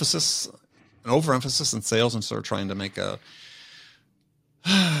overemphasis in sales and sort of trying to make a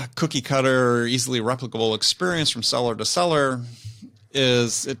cookie cutter, easily replicable experience from seller to seller,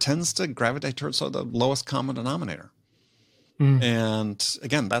 is it tends to gravitate towards the lowest common denominator. And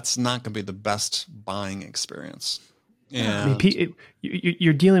again, that's not going to be the best buying experience. And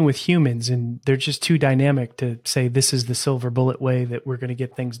you're dealing with humans, and they're just too dynamic to say this is the silver bullet way that we're going to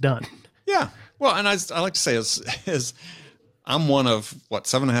get things done. Yeah. Well, and I like to say is I'm one of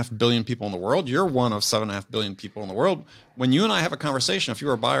 7.5 billion people in the world. You're one of 7.5 billion people in the world. When you and I have a conversation, if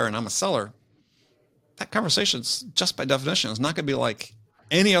you're a buyer and I'm a seller, that conversation's just by definition is not going to be like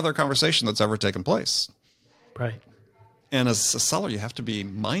any other conversation that's ever taken place. Right. And as a seller, you have to be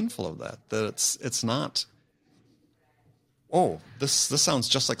mindful of that it's not, oh, this sounds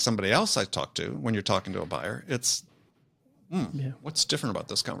just like somebody else I talked to when you're talking to a buyer. It's, what's different about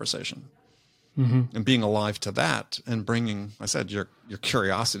this conversation? And being alive to that and bringing, I said, your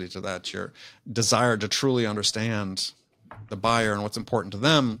curiosity to that, your desire to truly understand the buyer and what's important to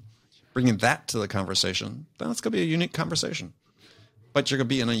them, bringing that to the conversation, then it's going to be a unique conversation. But you're going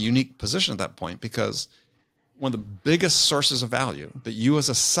to be in a unique position at that point, because one of the biggest sources of value that you as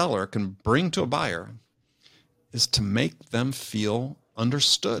a seller can bring to a buyer is to make them feel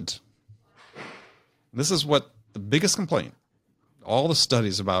understood. This is what the biggest complaint, all the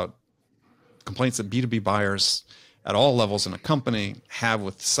studies about complaints that B2B buyers at all levels in a company have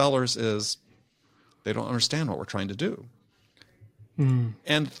with sellers, is they don't understand what we're trying to do.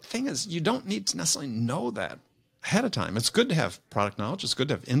 And the thing is, you don't need to necessarily know that. ahead of time. It's good to have product knowledge. It's good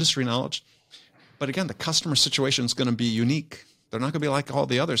to have industry knowledge. But again, the customer situation is going to be unique. They're not going to be like all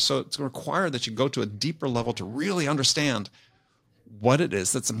the others. So it's going to require that you go to a deeper level to really understand what it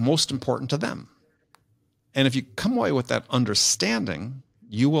is that's most important to them. And if you come away with that understanding,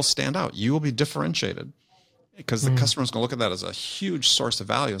 you will stand out. You will be differentiated because the customer is going to look at that as a huge source of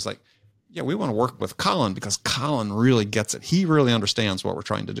value. It's like, yeah, we want to work with Colin because Colin really gets it. He really understands what we're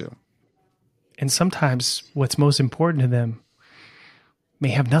trying to do. And sometimes what's most important to them may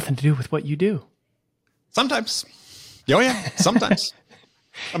have nothing to do with what you do. Sometimes. Oh, yeah. Sometimes.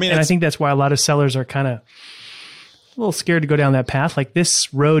 I mean, and I think that's why a lot of sellers are kind of a little scared to go down that path. Like,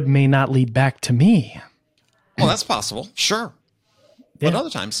 this road may not lead back to me. Well, that's possible. Sure. But other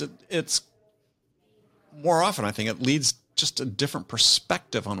times it's more often, I think it leads just a different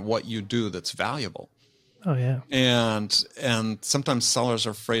perspective on what you do that's valuable. Oh, yeah. And sometimes sellers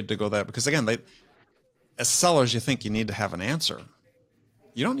are afraid to go there because, again, as sellers, you think you need to have an answer.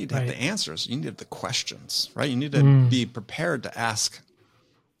 You don't need to have the answers. You need the questions, right? You need to be prepared to ask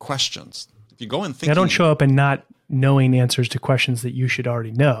questions. If you go in thinking... Now, don't show up and not knowing answers to questions that you should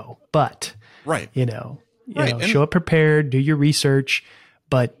already know, but, you know, show up prepared, do your research,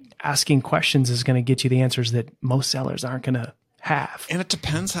 but asking questions is going to get you the answers that most sellers aren't going to have. And it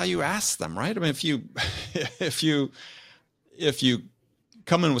depends how you ask them, right? I mean, if you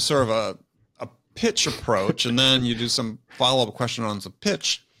come in with sort of a pitch approach and then you do some follow-up question on the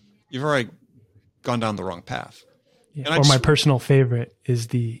pitch, you've already gone down the wrong path. Yeah, or my personal favorite is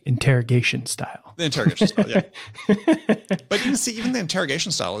the interrogation style. The interrogation style, yeah. But you can see, even the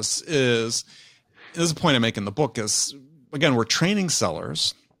interrogation style is a point I make in the book is, again, we're training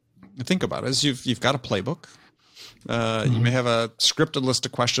sellers. Think about it, is you've got a playbook. You may have a scripted list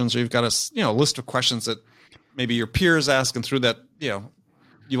of questions, or you've got a list of questions that maybe your peers ask, and through that,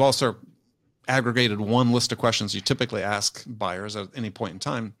 you've also aggregated one list of questions you typically ask buyers at any point in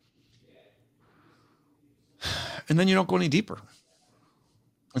time. And then you don't go any deeper.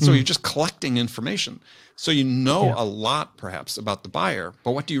 And so you're just collecting information. So you know a lot perhaps about the buyer,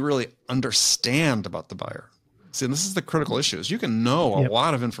 but what do you really understand about the buyer? See, and this is the critical issue, is you can know a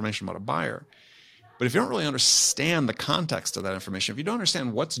lot of information about a buyer, but if you don't really understand the context of that information, if you don't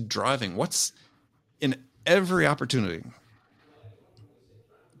understand what's driving, what's in every opportunity,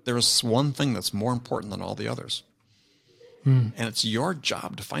 there's one thing that's more important than all the others. And it's your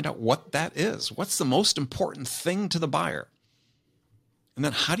job to find out what that is. What's the most important thing to the buyer? And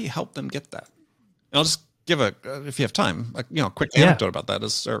then how do you help them get that? And I'll just give if you have time, a quick anecdote about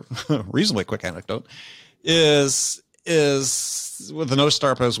that, or reasonably quick anecdote, is with the Notice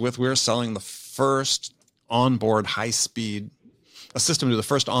startup I was with, we were selling the first onboard high-speed, a system to do the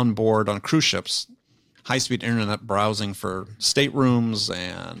first onboard on cruise ships, high-speed internet browsing for staterooms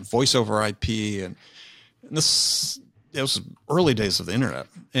and voice over IP. And this, it was early days of the internet.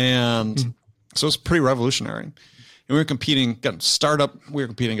 And so it was pretty revolutionary. And we were competing, again, startup, we were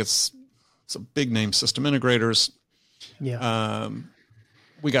competing against some big name system integrators. Yeah.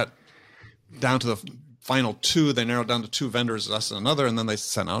 We got down to the final two. They narrowed down to two vendors, us and another, and then they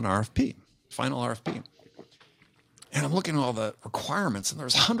sent out an RFP, final RFP. And I'm looking at all the requirements, and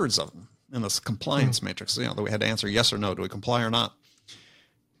there's hundreds of them in this compliance matrix, that we had to answer yes or no. Do we comply or not?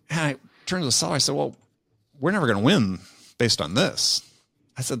 And I turned to the seller. I said, well, we're never going to win based on this.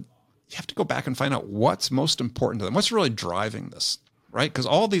 I said, you have to go back and find out what's most important to them. What's really driving this, right? Because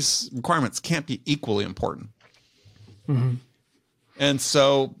all these requirements can't be equally important. And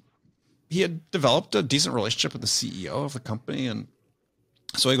so he had developed a decent relationship with the CEO of the company. And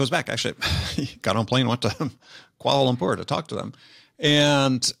so he goes back, actually, he got on a plane, went to Kuala Lumpur to talk to them.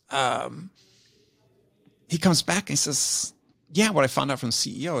 And he comes back and he says, yeah, what I found out from the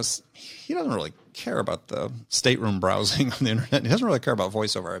CEO is he doesn't really care about the stateroom browsing on the internet. He doesn't really care about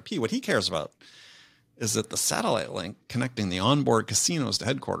voice over IP. What he cares about is that the satellite link connecting the onboard casinos to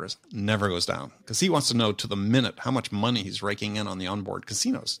headquarters never goes down, because he wants to know to the minute how much money he's raking in on the onboard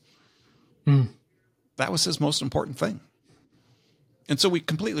casinos. That was his most important thing. And so we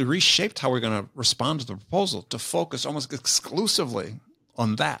completely reshaped how we're going to respond to the proposal to focus almost exclusively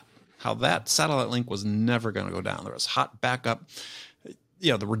on that, how that satellite link was never going to go down. There was hot backup.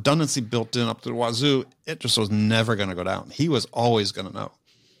 The redundancy built in up to the wazoo, it just was never going to go down. He was always going to know.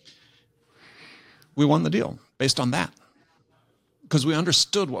 We won the deal based on that, because we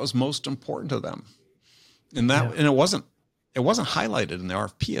understood what was most important to them. And it wasn't highlighted in the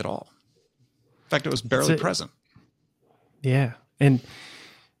RFP at all. In fact, it was barely present. Yeah. And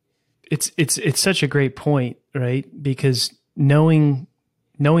it's such a great point, right? Because knowing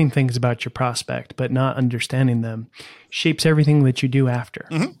things about your prospect, but not understanding them, shapes everything that you do after,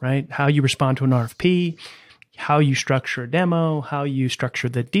 right? How you respond to an RFP, how you structure a demo, how you structure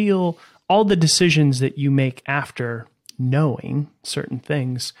the deal, all the decisions that you make after knowing certain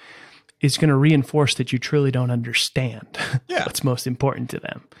things is going to reinforce that you truly don't understand what's most important to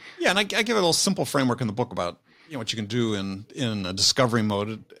them. Yeah, and I give a little simple framework in the book about what you can do in a discovery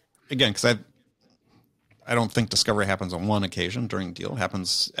mode. Again, because I don't think discovery happens on one occasion during a deal. It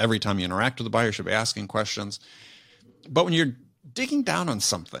happens every time you interact with the buyer. You should be asking questions. But when you're digging down on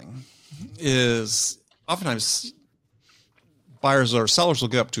something, is oftentimes buyers or sellers will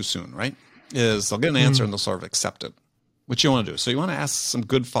get up too soon, right? Is they'll get an answer and they'll sort of accept it, which you want to do. So you want to ask some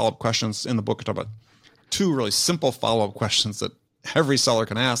good follow-up questions. In the book, I talk about 2 really simple follow-up questions that every seller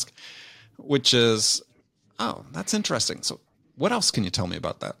can ask, which is, oh, that's interesting. So what else can you tell me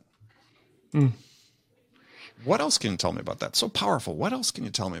about that? What else can you tell me about that? So powerful. What else can you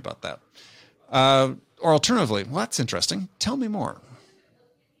tell me about that? Or alternatively, well, that's interesting. Tell me more.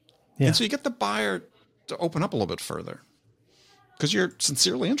 Yeah. And so you get the buyer to open up a little bit further because you're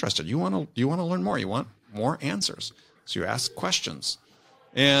sincerely interested. You want to learn more. You want more answers. So you ask questions,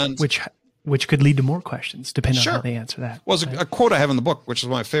 and which could lead to more questions depending on how they answer that. Well, there's a quote I have in the book, which is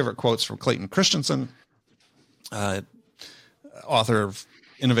one of my favorite quotes from Clayton Christensen, author of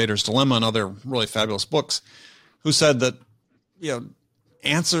Innovator's Dilemma and other really fabulous books, who said that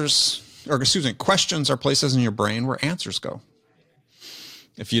questions are places in your brain where answers go.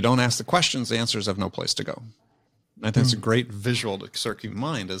 If you don't ask the questions, the answers have no place to go. And I think it's a great visual to sort of keep in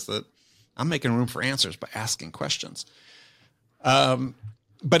mind, is that I'm making room for answers by asking questions. But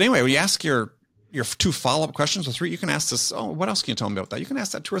anyway, when you ask your 2 follow-up questions or 3, you can ask this, oh, what else can you tell me about that? You can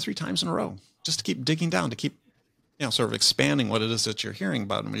ask that 2 or 3 times in a row, just to keep digging down, to keep sort of expanding what it is that you're hearing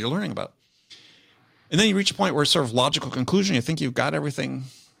about and what you're learning about. And then you reach a point where it's sort of logical conclusion. You think you've got everything.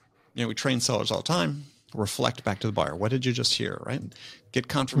 We train sellers all the time. Reflect back to the buyer. What did you just hear, right? Get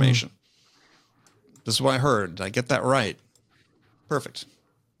confirmation. This is what I heard. Did I get that right? Perfect.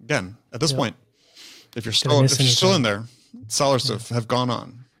 Again, at this point, if you're still in there, sellers have gone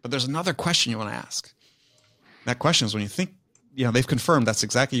on. But there's another question you want to ask. That question is when you think, they've confirmed that's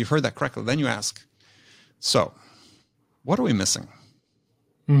exactly, you've heard that correctly. Then you ask, so what are we missing?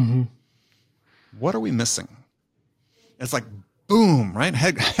 What are we missing? It's like, boom, right?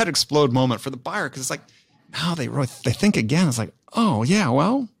 Head explode moment for the buyer, because it's like, now they think again. It's like, oh yeah,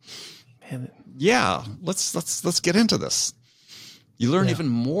 well, yeah, let's get into this. You learn even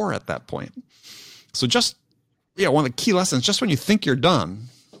more at that point. So just one of the key lessons, just when you think you're done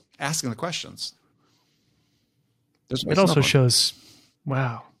asking the questions, it also shows,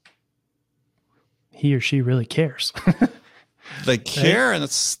 wow, he or she really cares. They care, right? And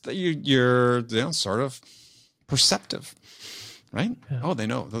it's you're sort of perceptive. Right? Yeah. Oh, they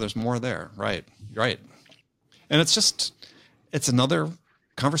know there's more there. Right. And it's another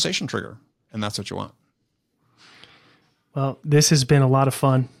conversation trigger, and that's what you want. Well, this has been a lot of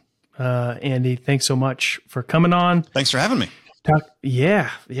fun. Andy, thanks so much for coming on. Thanks for having me. Yeah,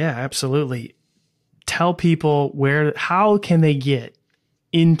 absolutely. Tell people how can they get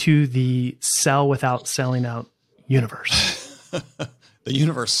into the sell without selling out universe? The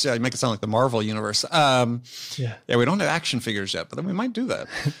universe, you make it sound like the Marvel universe. We don't have action figures yet, but then we might do that.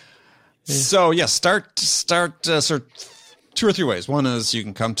 So start sort of 2 or 3 ways. One is you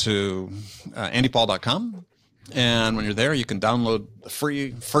can come to andypaul.com, and when you're there, you can download the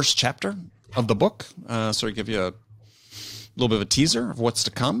free first chapter of the book. So we give you a little bit of a teaser of what's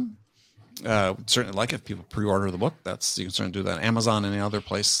to come. Certainly like if people pre-order the book. You can certainly do that on Amazon and any other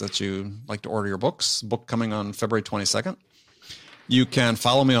place that you like to order your books. Book coming on February 22nd. You can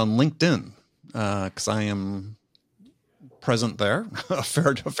follow me on LinkedIn because I am present there a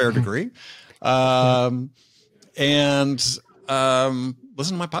fair degree. And listen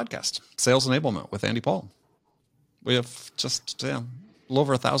to my podcast, Sales Enablement with Andy Paul. We have just a little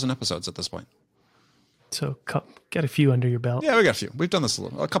over 1,000 episodes at this point. So got a few under your belt. Yeah, we got a few. We've done this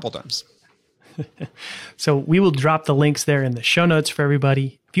a couple times. So we will drop the links there in the show notes for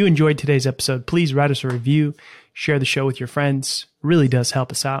everybody. If you enjoyed today's episode, please write us a review, share the show with your friends. It really does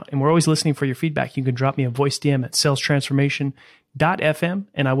help us out. And we're always listening for your feedback. You can drop me a voice DM at salestransformation.fm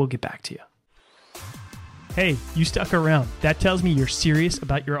and I will get back to you. Hey, you stuck around. That tells me you're serious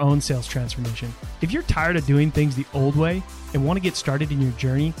about your own sales transformation. If you're tired of doing things the old way and want to get started in your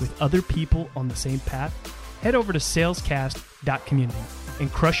journey with other people on the same path, head over to salescast.community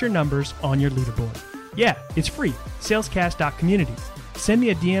and crush your numbers on your leaderboard. Yeah, it's free, salescast.community. Send me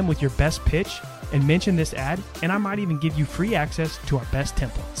a DM with your best pitch and mention this ad, and I might even give you free access to our best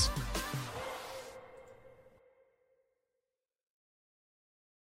templates.